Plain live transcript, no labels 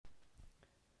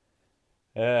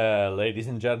Ladies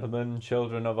and gentlemen,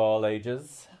 children of all ages,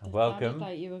 It sounded welcome.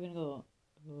 like you were going to go,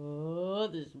 oh,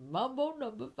 this is Mambo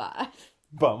number 5.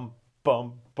 Bum,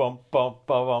 bum, bum, bum,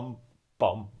 bum,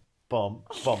 bum, bum,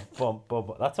 bum, bum,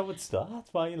 bum. That's how it starts.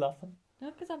 Why are you laughing?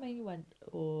 No, because I mean you went,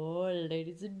 oh,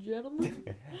 ladies and gentlemen,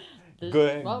 this is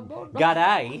Good. Mambo number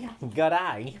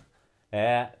G'day.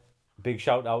 Big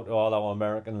shout out to all our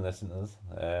American listeners.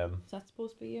 Is that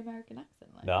supposed to be your American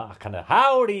accent? Like? Nah, kind of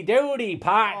howdy doody, Oh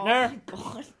partner. my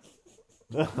god.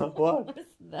 What? What is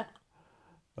that?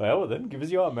 Well, then give us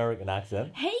your American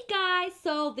accent. Hey guys,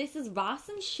 so this is Ross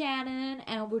and Shannon,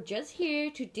 and we're just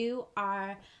here to do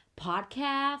our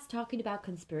podcast talking about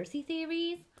conspiracy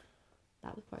theories.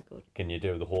 That was quite good. Can you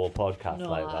do the whole podcast No,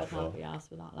 like I that? can't though? be asked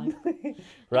for that. Like,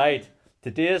 Right,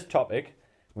 today's topic,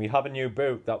 we have a new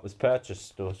book that was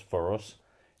purchased for us.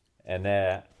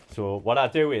 And so what I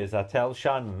do is I tell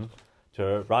Shannon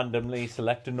to randomly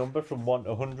select a number from 1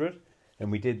 to 100. And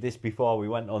we did this before we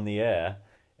went on the air.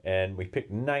 And we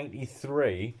picked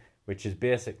 93, which is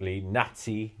basically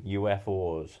Nazi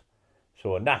UFOs.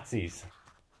 So Nazis,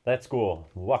 let's go.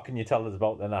 What can you tell us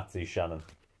about the Nazis, Shannon?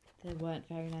 they weren't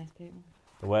very nice people.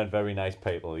 They weren't very nice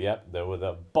people. Yep, they were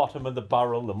the bottom of the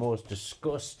barrel, the most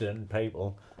disgusting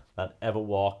people that ever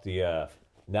walked the earth.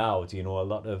 Now, do you know a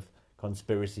lot of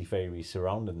conspiracy theories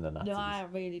surrounding the Nazis? No, I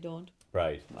really don't.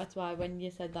 Right. That's why when you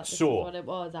said that this So- is what it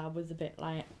was, I was a bit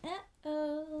like,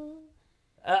 uh-oh.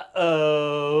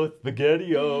 Uh-oh,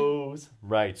 SpaghettiOs.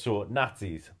 Right, so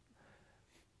Nazis.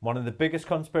 One of the biggest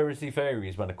conspiracy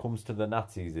theories when it comes to the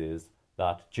Nazis is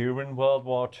that during World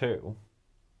War Two,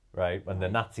 right, when the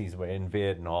Nazis were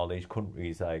invading all these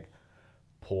countries like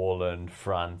Poland,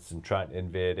 France, and trying to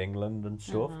invade England and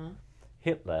stuff,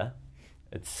 Hitler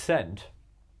had sent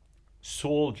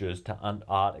soldiers to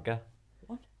Antarctica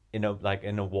What? in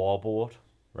a warboat,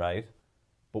 right?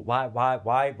 But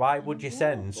why would you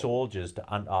send soldiers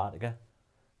to Antarctica?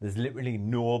 There's literally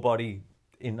nobody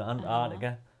in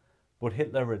Antarctica. But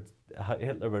Hitler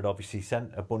had obviously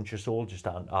sent a bunch of soldiers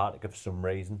to Antarctica for some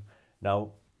reason.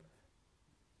 Now,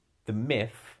 the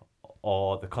myth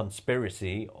or the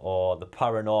conspiracy or the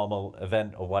paranormal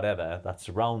event or whatever that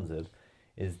surrounds it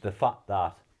is the fact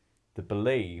that they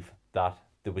believe that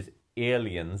there was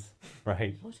aliens,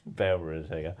 right? Bear with us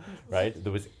here, right?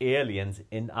 There was aliens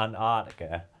in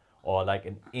Antarctica, or like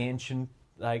an ancient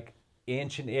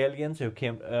aliens who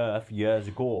came to Earth years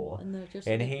ago, And they're just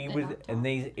and living he in was, that and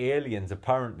these aliens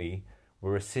apparently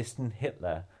were assisting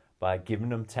Hitler by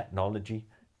giving him technology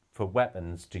for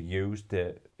weapons to use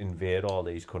to invade all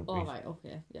these countries. Oh, right,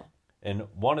 okay, yeah. And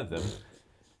one of them,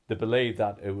 they believed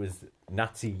that it was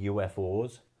Nazi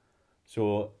UFOs,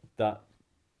 so that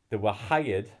they were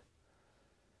hired.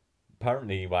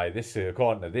 Apparently,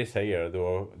 according to this here,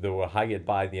 they were hired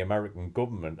by the American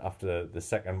government after the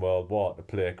Second World War to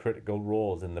play critical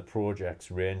roles in the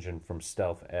projects ranging from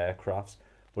stealth aircrafts.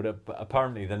 But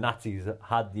apparently, the Nazis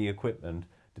had the equipment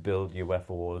to build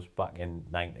UFOs back in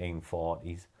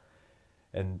 1940s,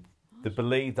 and they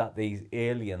believe that these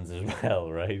aliens as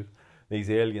well, right? These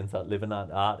aliens that live in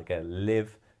Antarctica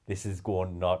live. This is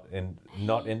going not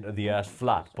into the Earth's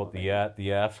flat, but the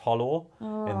Earth's hollow,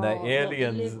 and the Oh, but they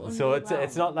aliens. live So it's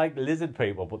underground. not like lizard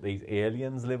people, but these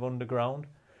aliens live underground.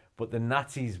 But the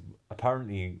Nazis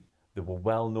apparently they were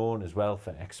well known as well for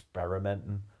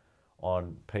experimenting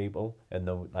on people, and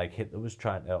Hitler was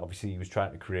trying to he was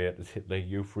trying to create this Hitler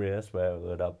Youth race where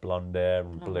they'd have blonde hair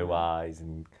and blue eyes,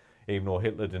 and even though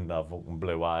Hitler didn't have fucking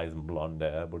blue eyes and blonde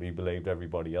hair, but he believed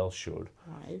everybody else should.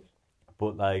 Right.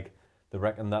 But they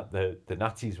reckon that the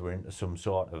Nazis were into some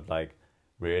sort of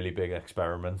really big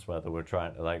experiments where they were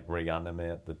trying to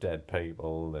reanimate the dead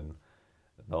people and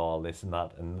all this and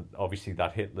that, and obviously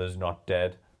that Hitler's not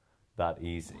dead, that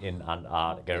he's in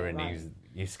Antarctica Okay, and right.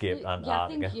 he escaped Yeah, I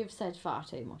Antarctica. think you've said far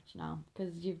too much now,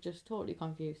 because you've just totally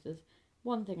confused us.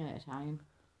 One thing at a time.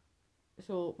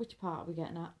 So, which part are we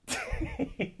getting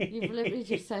at? You've literally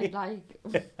just said five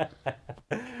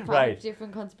Right.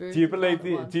 different conspiracies. Do you believe all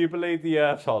at once. Do you believe the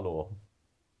Earth's hollow?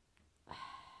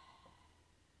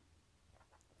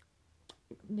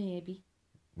 Maybe.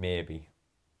 Maybe.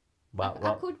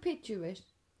 I could picture it.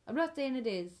 I'm not saying it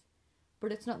is,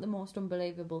 but it's not the most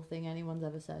unbelievable thing anyone's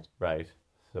ever said. Right.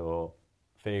 So,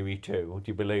 theory 2.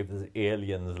 Do you believe there's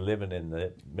aliens living in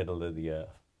the middle of the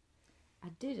Earth? I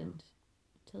didn't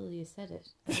until you said it.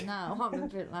 And now I'm a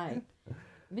bit like,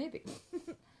 maybe.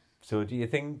 So do you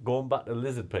think, going back to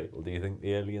lizard people, do you think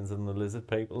the aliens and the lizard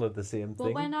people are the same But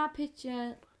thing? when I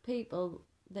picture people,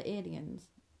 the aliens,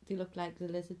 they look like the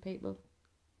lizard people.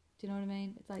 Do you know what I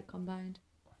mean? It's like combined.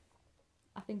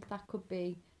 I think that could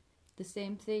be the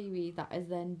same theory that has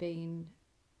then been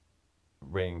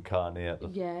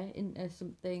reincarnated. Yeah, into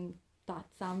something that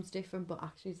sounds different, but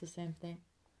actually it's the same thing.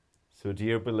 So do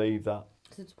you believe that?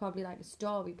 So it's probably like a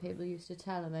story people used to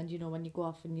tell, and then when you go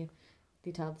off and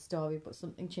they tell the story, but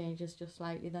something changes just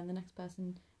slightly, then the next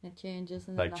person it changes,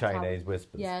 and then Like that's Chinese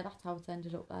whispers? Yeah, that's how it's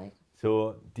ended up like.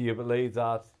 So do you believe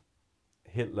that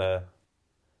Hitler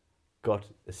got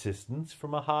assistance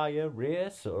from a higher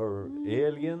race or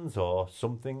aliens or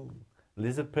something?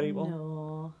 Lizard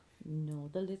people? No,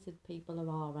 the lizard people are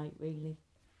alright, really.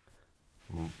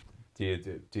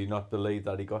 Do you not believe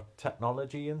that he got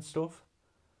technology and stuff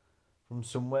from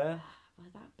somewhere Well,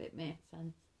 that bit makes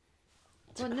sense.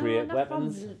 to But create not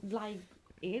weapons? from like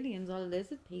aliens or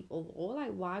lizard people. Or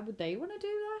like, why would they want to do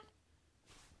that?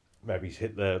 Maybe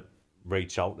Hitler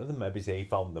reached out to them. Maybe he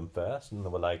found them first, and they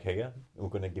were like, "Here, we're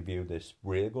going to give you this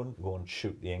ray gun to go and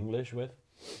shoot the English with."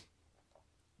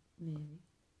 Maybe.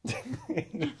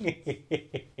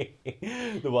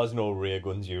 There was no ray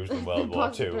guns used in World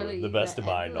War Two, Possibly, the best of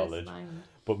my endless knowledge. mind.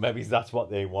 But maybe that's what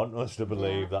they want us to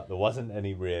believe, Yeah. that there wasn't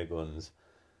any ray guns.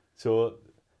 So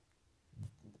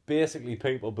basically,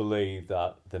 people believe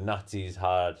that the Nazis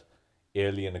had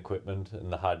alien equipment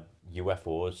and they had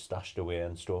UFOs stashed away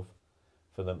and stuff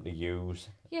for them to use.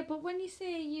 Yeah, but when you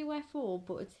say UFO,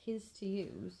 but it's his to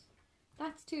use,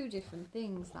 that's two different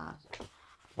things. That.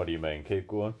 What do you mean? Keep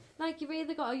going. Like, you've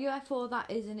either got a UFO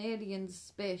that is an alien's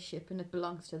spaceship and it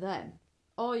belongs to them,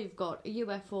 or you've got a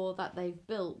UFO that they've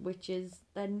built, which is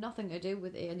then nothing to do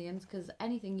with aliens, because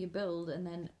anything you build and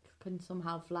then can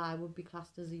somehow fly would be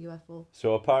classed as a UFO.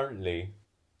 So apparently,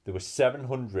 there were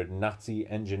 700 Nazi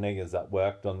engineers that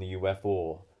worked on the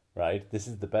UFO, right? This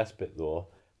is the best bit though,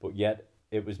 but yet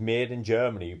it was made in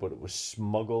Germany, but it was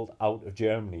smuggled out of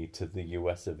Germany to the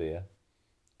US of A.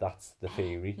 That's the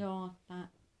theory. No, that.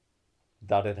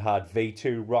 That it had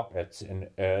V2 rockets and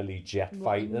early jet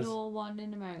fighters. No one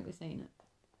in America seen it.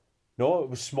 No, it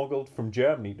was smuggled from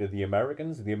Germany to the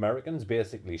Americans. The Americans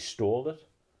basically stole it.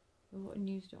 And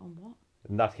used it on what?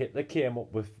 And that Hitler came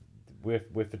up with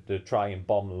it to try and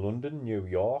bomb London, New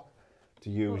York, to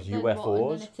use Then UFOs.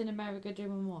 What? And then it's in America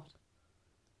doing what?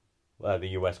 Well, the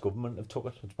US government have took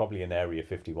it. It's probably in Area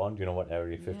 51. Do you know what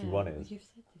Area 51 is? You've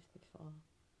said this before.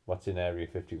 What's in Area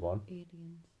 51?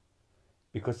 Aliens.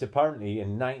 Because apparently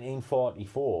in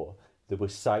 1944 there were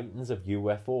sightings of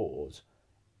UFOs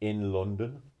in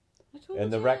London. I told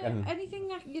And they you, reckon- anything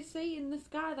that you see in the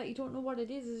sky that you don't know what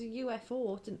it is a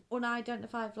UFO. It's an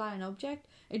unidentified flying object.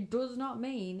 It does not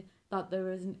mean that there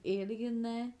is an alien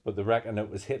there. But they reckon it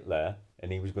was Hitler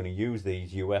and he was going to use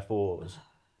these UFOs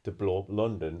to blow up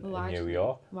London and New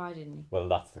York. Why didn't he? Well,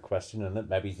 that's the question, isn't it?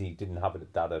 Maybe he didn't have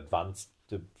it that advanced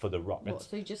for the What, rockets.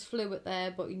 so he just flew it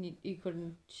there, but you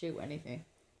couldn't shoot anything.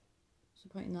 What's the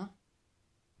point in that?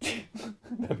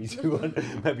 Maybe he wanted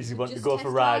to Just go for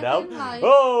a test ride out. driving, like-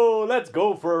 Oh, let's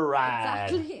go for a ride.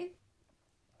 Exactly.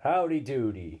 Howdy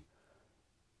doody.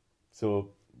 So,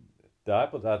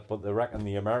 but they reckon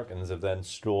the Americans have then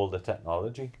stole the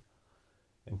technology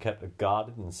and kept it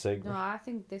guarded and secret. No, I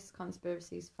think this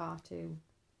conspiracy is far too.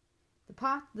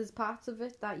 There's parts of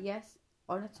it that, yes,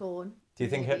 on its own. Do you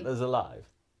think maybe. Hitler's alive?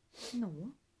 No.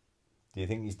 Do you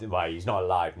think he's not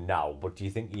alive now, but do you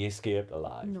think he escaped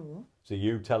alive? No. So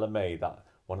you telling me that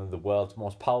one of the world's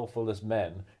most powerfulest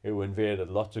men who invaded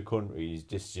lots of countries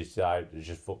just decided to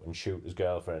just fucking shoot his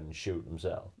girlfriend and shoot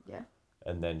himself Yeah.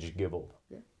 and then just give up?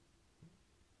 Yeah.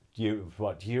 Do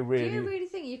you really? Do you really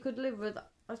think you could live with,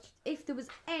 if there was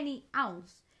any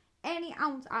ounce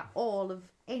at all of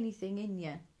anything in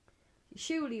you?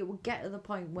 Surely it would get to the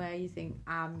point where you think,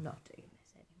 I'm not doing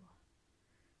this anymore.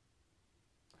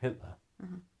 Hitler.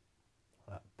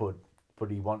 But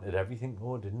he wanted everything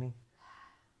though, didn't he?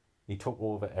 He took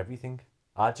over everything.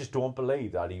 I just don't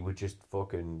believe that he would just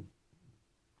fucking...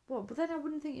 Well, but then I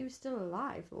wouldn't think he was still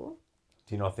alive, though.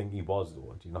 Do you not think he was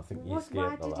though? Do you not think he Why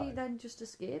escaped did alive? he then just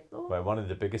escape, though? Well, one of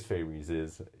the biggest theories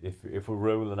is if we're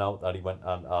ruling out that he went to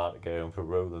Antarctica and if we're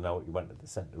ruling out he went to the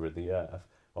centre of the Earth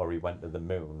or he went to the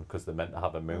moon because they're meant to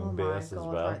have a moon base as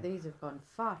well. Right, these have gone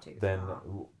far too Then far.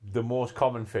 the most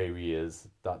common theory is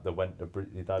that they went to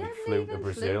that he flew to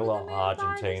Brazil or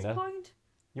Argentina.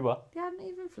 You what? They hadn't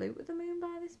even flew to the moon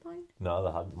by this point. No,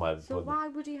 they hadn't. Well, So why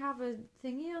would he have a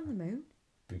thingy on the moon?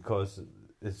 because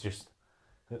it's just...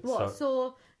 What?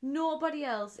 So nobody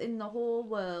else in the whole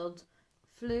world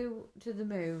flew to the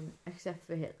moon except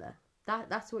for Hitler.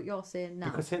 That's what you're saying now.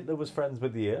 Because Hitler was friends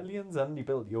with the aliens and he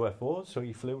built UFOs, so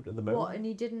he flew to the moon. What? And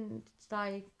he didn't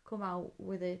like come out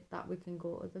with it that we can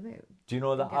go to the moon. Do you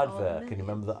know that Get all the advert? Can you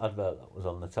remember that advert that was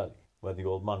on the telly where the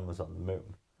old man was on the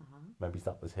moon? Maybe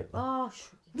that was Hitler. Oh,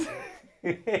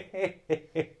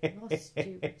 you're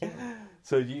stupid.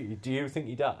 So do you think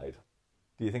he died?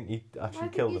 Do you think he actually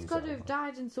killed he's himself? got to have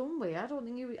died in some way. I don't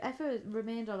think he ever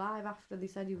remained alive after they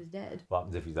said he was dead. What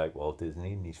happens if he's like Walt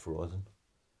Disney and he's frozen?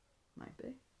 Might be.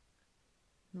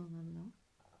 No, never know.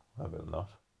 I will not.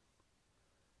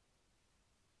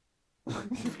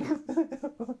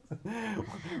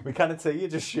 We cannot see you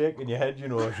just shaking your head, you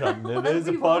know, Shannon. It is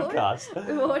a podcast.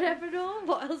 We won't ever know.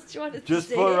 What else do you want to Just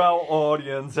say? for our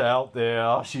audience out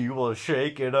there, she was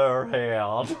shaking her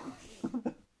head.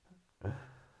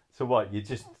 So what, you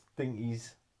just think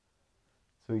he's...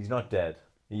 So he's not dead.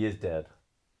 He is dead.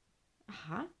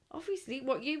 Uh-huh. Obviously.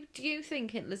 Do you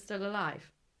think Hitler's still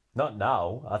alive? Not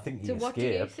now. I think he So escaped. what do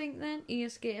you think then? He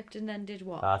escaped and then did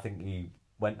what? I think he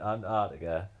went to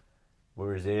Antarctica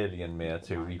with his alien mates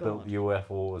who he built God.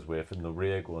 UFOs with and the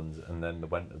ray guns, and then they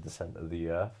went to the centre of the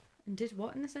earth. And did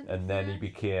what in the centre? And then he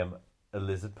became a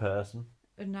lizard person.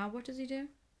 And now what does he do?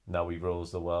 Now he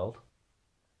rules the world.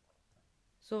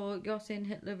 So you're saying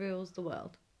Hitler rules the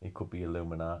world? He could be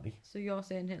Illuminati. So you're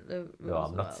saying Hitler rules No,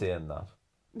 I'm the not world? saying that.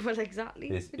 Well, exactly.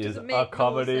 This It is doesn't a make no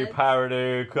comedy sense.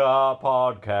 parody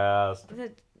podcast.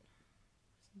 That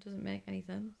doesn't make any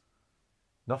sense.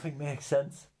 Nothing makes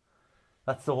sense.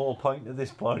 That's the whole point of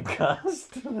this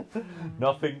podcast.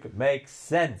 Nothing makes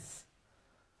sense.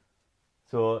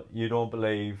 So you don't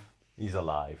believe he's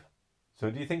alive. So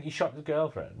do you think he shot his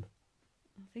girlfriend?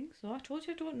 I think so. I told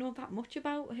you I don't know that much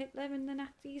about Hitler and the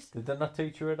Nazis. Did they not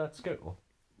teach you it at school?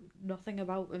 Nothing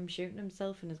about him shooting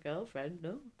himself and his girlfriend,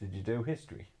 no. Did you do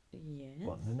history? Yes.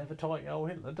 What, they never taught you how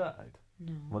Hitler died?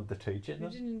 No. What did they teach you We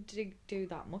then? didn't do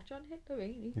that much on Hitler,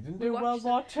 really. You didn't We do World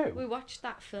watched War We Two? watched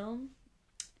that film.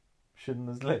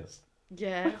 Schindler's List?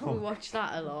 Yeah, we watched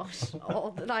that a lot.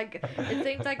 It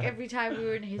seems like every time we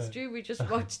were in history, we just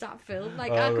watched that film.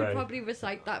 Like, I could Alright. probably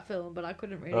recite that film, but I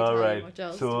couldn't really All tell right, you much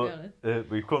else, to so be honest.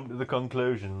 we've come to the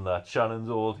conclusion that Shannon's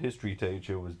old history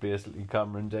teacher was basically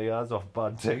Cameron Diaz off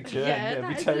Bad Teacher, and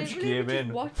every that is time she literally- came we just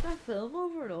in, watched that film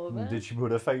over and over. did she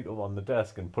put her feet up on the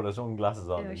desk and put her sunglasses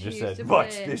on You know, and she just used said, to "Watch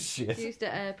play- this shit"? She used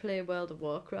to play World of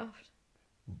Warcraft.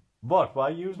 What? Why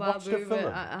you While watched we the were,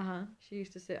 film? She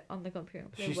used to sit on the computer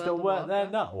and play She World still of work there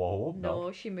Warcraft. now? I hope not.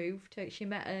 No, she moved. She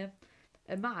met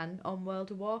a man on World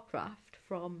of Warcraft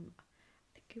from, I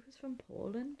think he was from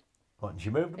Poland. What, and she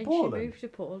moved to And Poland? she moved to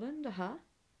Poland,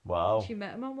 Wow. She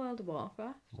met him on World of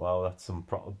Warcraft. Wow, that's some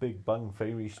proper Big Bang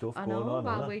Theory stuff I going know, on.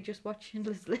 while isn't we just watched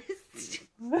Schindler's List.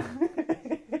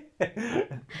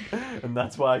 it? And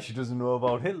that's why she doesn't know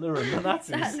about Hitler and the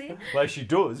Nazis. Exactly. Well, she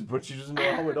does, but she doesn't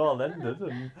know how it all ended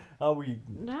and how we...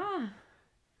 Nah.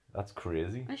 That's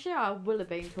crazy. I'm sure I will have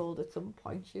been told at some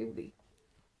point, surely.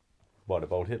 What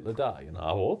about Hitler dying? I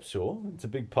hope so. It's a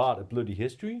big part of bloody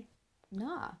history.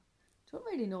 Nah. Don't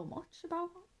really know much about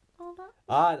all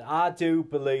that. I do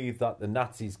believe that the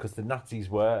Nazis, because the Nazis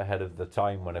were ahead of the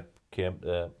time when it came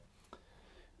to,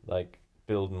 like,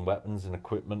 building weapons and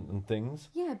equipment and things.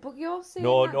 Yeah, but you're saying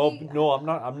No, that no,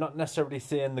 I'm not necessarily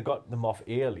saying they got them off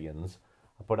aliens,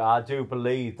 but I do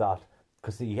believe that,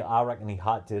 because I reckon he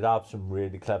did have some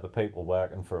really clever people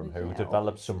working for him who Yeah,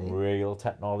 developed some obviously. real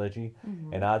technology.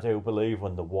 Mm-hmm. And I do believe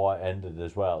when the war ended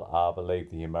as well, I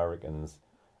believe the Americans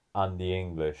and the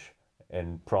English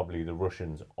and probably the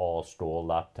Russians all stole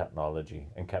that technology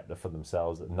and kept it for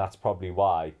themselves. And that's probably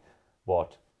why,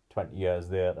 20 years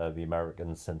later, the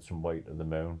Americans sent some weight to the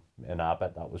moon. And I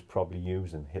bet that was probably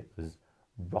using Hitler's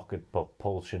rocket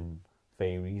propulsion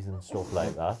theories and stuff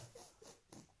like that.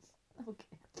 Okay.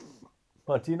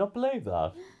 What, do you not believe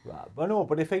that? I know,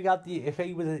 but if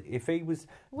he was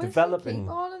Where developing... did he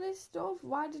keep all of this stuff?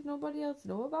 Why did nobody else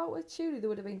know about it? Surely there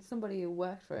would have been somebody who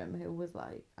worked for him who was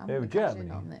like, I'm Who, going to cash in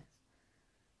Germany? on this.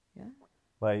 Yeah.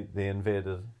 Like, they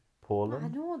invaded Poland. I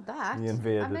know that. He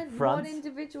invaded I meant France. one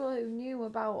individual who knew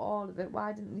about all of it.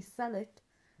 Why didn't they sell it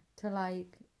to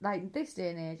like this day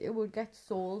and age? It would get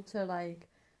sold to like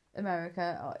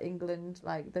America or England,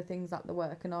 like the things that they're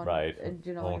working on. Right. And do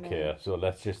you know what I mean? Okay, so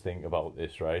let's just think about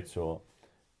this, right? So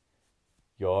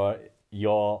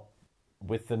you're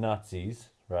with the Nazis,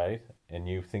 right? And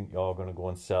you think you're going to go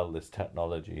and sell this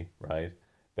technology, right?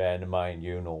 Bearing in mind,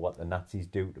 you know what the Nazis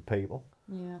do to people.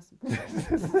 Yeah, I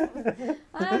suppose.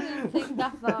 I didn't think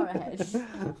that far ahead.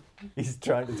 He's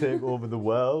trying to take over the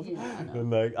world. Yeah, I know. And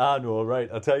like, I know, right?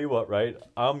 I'll tell you what, right?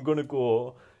 I'm going to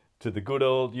go to the good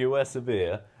old US of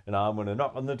A and I'm going to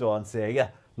knock on the door and say, yeah,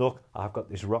 look, I've got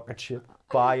this rocket ship.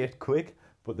 Buy it quick.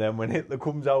 But then when Hitler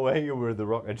comes our way with the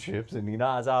rocket ships and he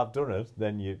knows I've done it,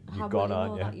 then you've How gone will you on,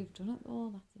 know yeah. that you've done it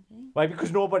though? That's the thing. Why?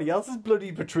 Because nobody else has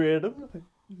bloody betrayed him.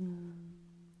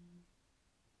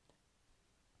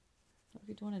 Have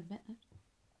you don't admit it.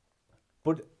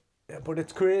 But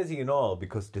it's crazy and all,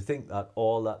 because to think that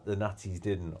all that the Nazis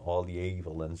did and all the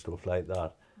evil and stuff like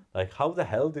that, like how the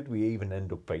hell did we even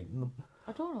end up beating them?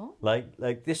 I don't know.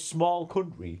 Like this small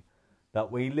country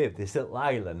that we live, this little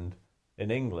island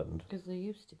in England. Because there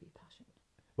used to be passion.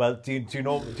 Well, do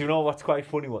you know what's quite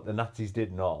funny? What the Nazis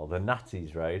did and all. The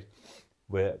Nazis, right,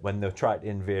 when they tried to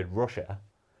invade Russia,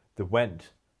 they went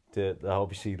to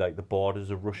obviously like the borders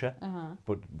of Russia,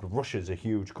 but Russia's a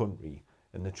huge country,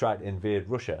 and they tried to invade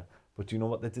Russia. But do you know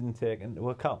what they didn't take into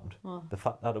account? What? The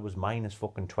fact that it was minus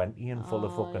fucking 20 and full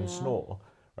of fucking snow,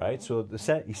 right? So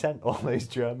he sent all these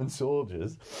German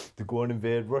soldiers to go and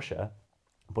invade Russia,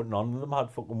 but none of them had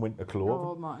fucking winter clothing.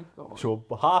 Oh my god. So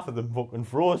half of them fucking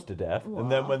froze to death. Wow.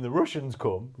 And then when the Russians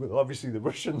come, obviously the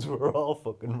Russians were all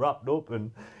fucking wrapped up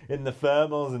in the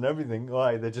thermals and everything.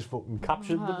 Why, they just fucking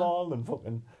captured them all and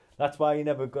fucking... That's why he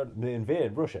never got to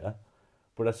invade Russia.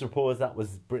 But I suppose that was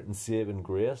Britain's saving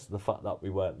grace, the fact that we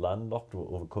weren't landlocked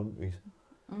with other countries.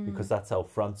 Because that's how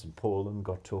France and Poland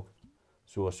got took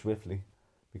so swiftly.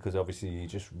 Because obviously you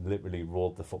just literally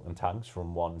rolled the fucking tanks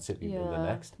from one city to the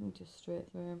next. Just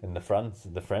straight through. And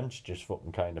the French just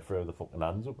fucking kind of threw the fucking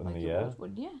hands up in Like the you air. would,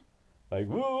 wouldn't you? Like,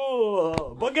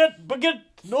 whoa,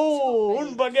 baguette, no,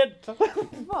 un baguette,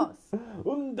 What?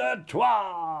 un de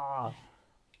trois.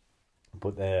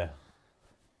 But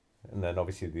and then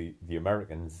obviously the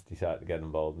Americans decided to get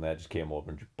involved, and they just came over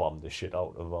and just bombed the shit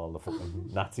out of all the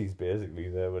fucking Nazis. Basically,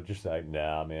 they were just like,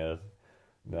 nah, mate.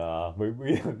 Nah,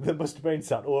 they must have been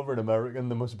sat over in America, and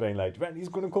they must have been like, "Do you reckon he's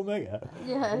going to come here?"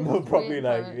 Yeah. And they were probably waiting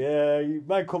like, for it. "Yeah, he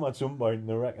might come at some point." And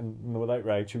they were like,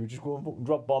 "Right, should we just go and fucking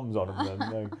drop bombs on him?"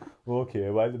 Then, like, okay.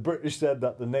 Well, the British said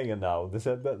that they're near now. They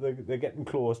said that they're getting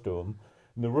close to him,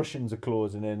 and the Russians are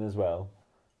closing in as well.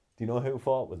 Do you know who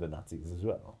fought with the Nazis as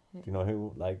well? Do you know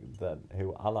who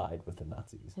allied with the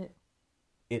Nazis? Who?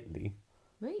 Italy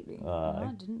Really? Aye. No,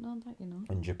 I didn't know that, you know.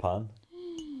 and Japan.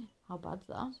 How bad's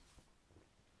that?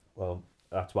 Well,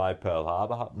 that's why Pearl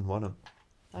Harbor happened, wasn't it?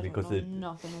 I Because don't know they-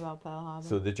 nothing about Pearl Harbor.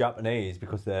 So the Japanese,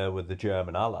 because they were the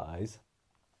German allies,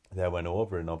 they went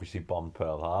over and obviously bombed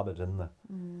Pearl Harbor, didn't they?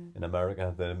 In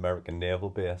America, the American naval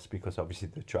base, because obviously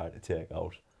they tried to take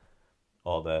out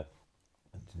all the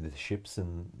ships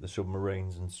and the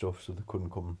submarines and stuff, so they couldn't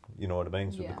come, you know what I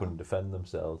mean? So they Yeah. couldn't defend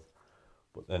themselves.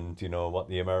 But then, do you know what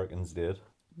the Americans did?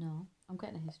 No, I'm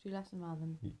getting a history lesson rather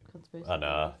than conspiracy. I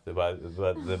know,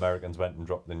 the Americans went and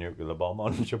dropped the nuclear bomb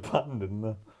on Japan, didn't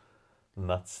they? And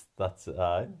that's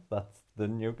the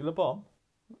nuclear bomb.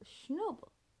 Chernobyl.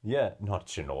 Yeah, not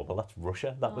Chernobyl, that's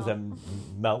Russia. That was a Oh.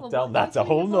 meltdown. Well, what That's a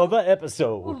nuclear whole bomb? nother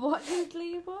episode. What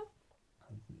nuclear bomb?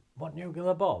 What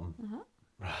nuclear bomb?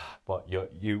 What,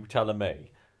 you telling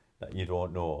me that you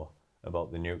don't know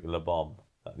about the nuclear bomb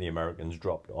that the Americans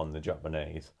dropped on the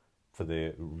Japanese for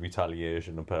the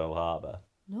retaliation of Pearl Harbor?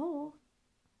 No.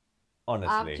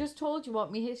 Honestly. I've just told you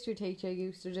what my history teacher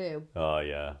used to do. Oh,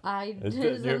 yeah. There's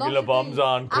The a lot nuclear of bombs things-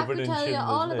 aren't I covered could in tell you Schindler's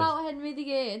all List. about Henry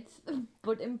VIII,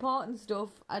 but important stuff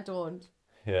I don't.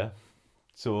 Yeah.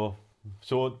 So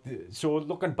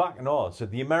looking back and all, so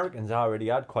the Americans already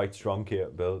had quite strong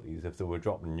capabilities if they were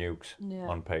dropping nukes Yeah.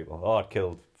 on people. Oh, it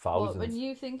killed But thousands. when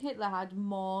you think Hitler had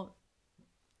more,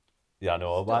 Yeah, I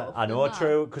know. stuff I know, than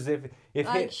true. Because if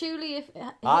like, surely if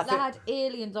Hitler I think- had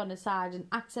aliens on his side and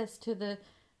access to the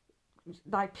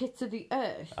like pits of the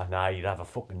earth, he'd have a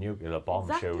fucking nuclear bomb,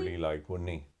 Exactly. surely, like, wouldn't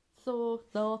he? so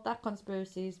no, that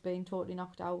conspiracy's been totally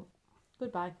knocked out.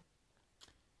 Goodbye.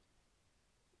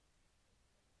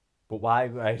 But why?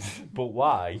 Right? But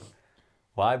why?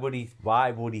 Why would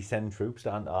he send troops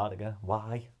to Antarctica?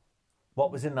 Why?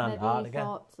 What was in Maybe he Antarctica?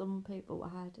 thought some people were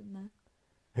hiding there.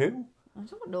 Who? I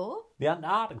don't know. The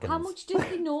Antarcticans. How much did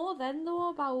they know then, though,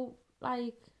 about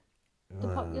like the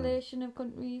population of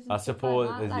countries? And I stuff suppose,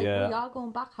 like that? Like, yeah. we are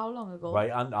going back how long ago? Right,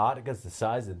 Antarctica's the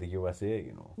size of the USA,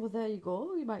 you know. Well, there you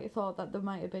go. You might have thought that there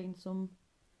might have been some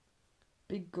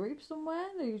big group somewhere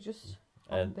that you just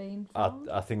haven't been found.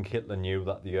 I think Hitler knew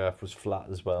that the Earth was flat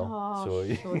as well. Oh,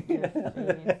 so shut your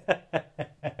face.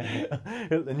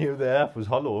 Hitler knew the Earth was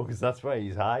hollow because that's where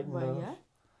he's hiding. Well, yeah.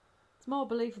 It's more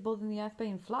believable than the Earth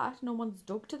being flat. No one's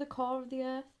dug to the core of the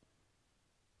Earth.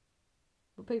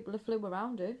 But people have flew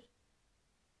around it.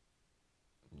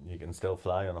 You can still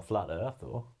fly on a flat Earth,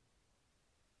 though.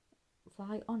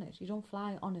 Fly on it. You don't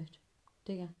fly on it,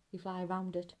 do you? You fly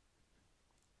around it.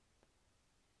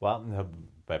 Well,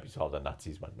 maybe it's all the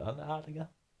Nazis went to Antarctica.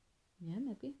 Yeah,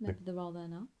 maybe. Maybe they're all there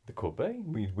now. There could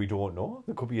be. We don't know.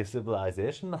 There could be a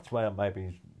civilization. That's why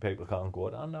maybe people can't go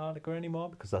to Antarctica anymore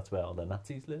because that's where all the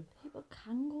Nazis live. People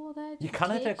can go there. You just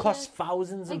can't. take It costs your-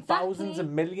 thousands and Exactly, thousands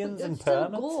and millions but in you'd still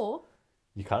permits. go.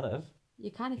 You can't.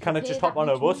 You can. You cannot just hop on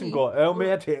a bus and go, oh,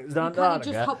 mate, here's You can't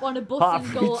Antarctica. just hop on a bus Half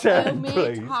and go, return, oh mate,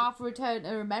 please." half return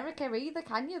to America either,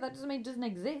 can you? That doesn't mean it doesn't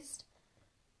exist.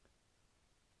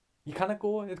 You cannot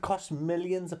go. It costs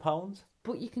millions of pounds.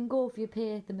 But you can go if you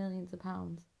pay the millions of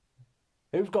pounds.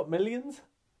 Who's got millions?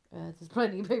 There's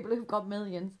plenty of people who've got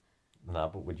millions. Nah,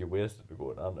 but would you waste it to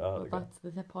go to Antarctica? Well,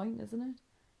 that's the point, isn't it?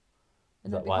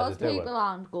 And that then why because they do people it?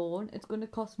 aren't going, it's going to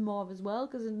cost more as well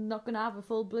because they're not going to have a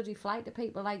full bloody flight to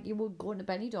people like you would going to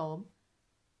Benidorm.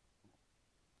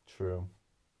 True.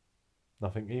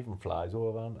 Nothing even flies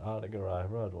over Antarctica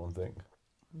either, I don't think.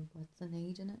 What's the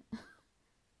need in it?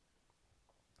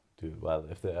 Dude, well,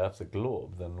 if the Earth's a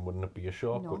globe, then wouldn't it be a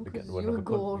shortcut No, to get because to another you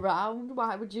go country? around.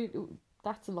 Why would you?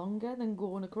 That's longer than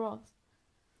going across.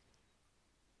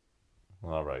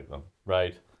 All right, then.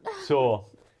 Right. So,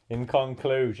 in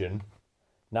conclusion,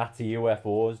 Nazi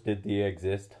UFOs, did they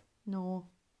exist? No,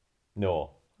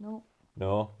 No. no,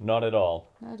 No, not at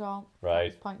all. not at all. Right.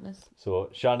 It's pointless. So,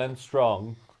 Shannon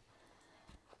Strong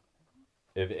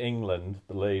of England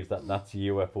believes that Nazi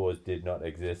UFOs did not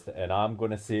exist. And I'm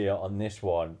going to say on this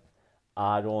one,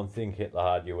 I don't think Hitler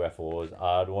had UFOs.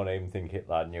 I don't even think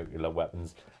Hitler had nuclear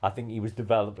weapons. I think he was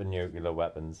developing nuclear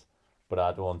weapons. But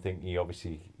I don't think he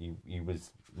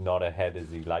was not ahead as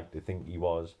he liked to think he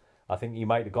was. I think he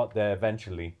might have got there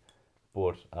eventually.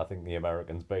 But I think the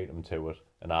Americans beat him to it.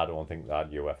 And I don't think they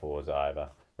had UFOs either.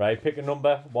 Right, pick a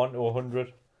number, 1 to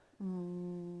 100.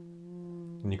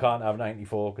 And you can't have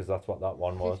 94 because that's what that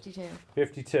one was. 52.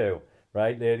 52.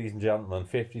 Right, ladies and gentlemen,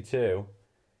 52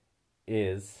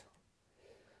 is...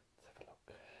 Let's have a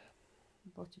look.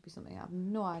 What should be something I have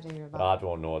no idea about? I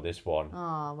don't know this one.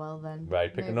 Oh, well then.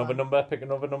 Right, pick move another on. number, pick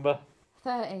another number.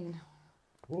 13.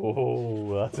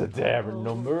 Oh, that's a daring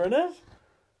number, isn't it?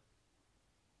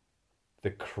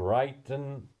 The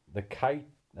Crichton... The Kite...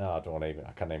 No,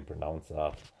 I can't even pronounce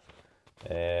that.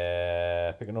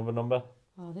 Pick another number.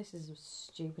 Oh, this is a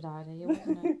stupid idea,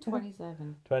 wasn't it?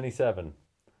 27. 27.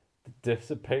 The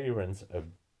disappearance of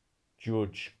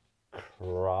Judge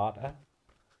Carter.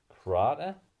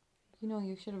 Carter? You know,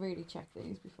 you should have really checked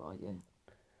these before you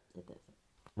did this.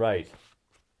 Right.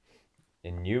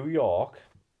 In New York,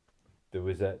 there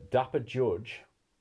was a dapper judge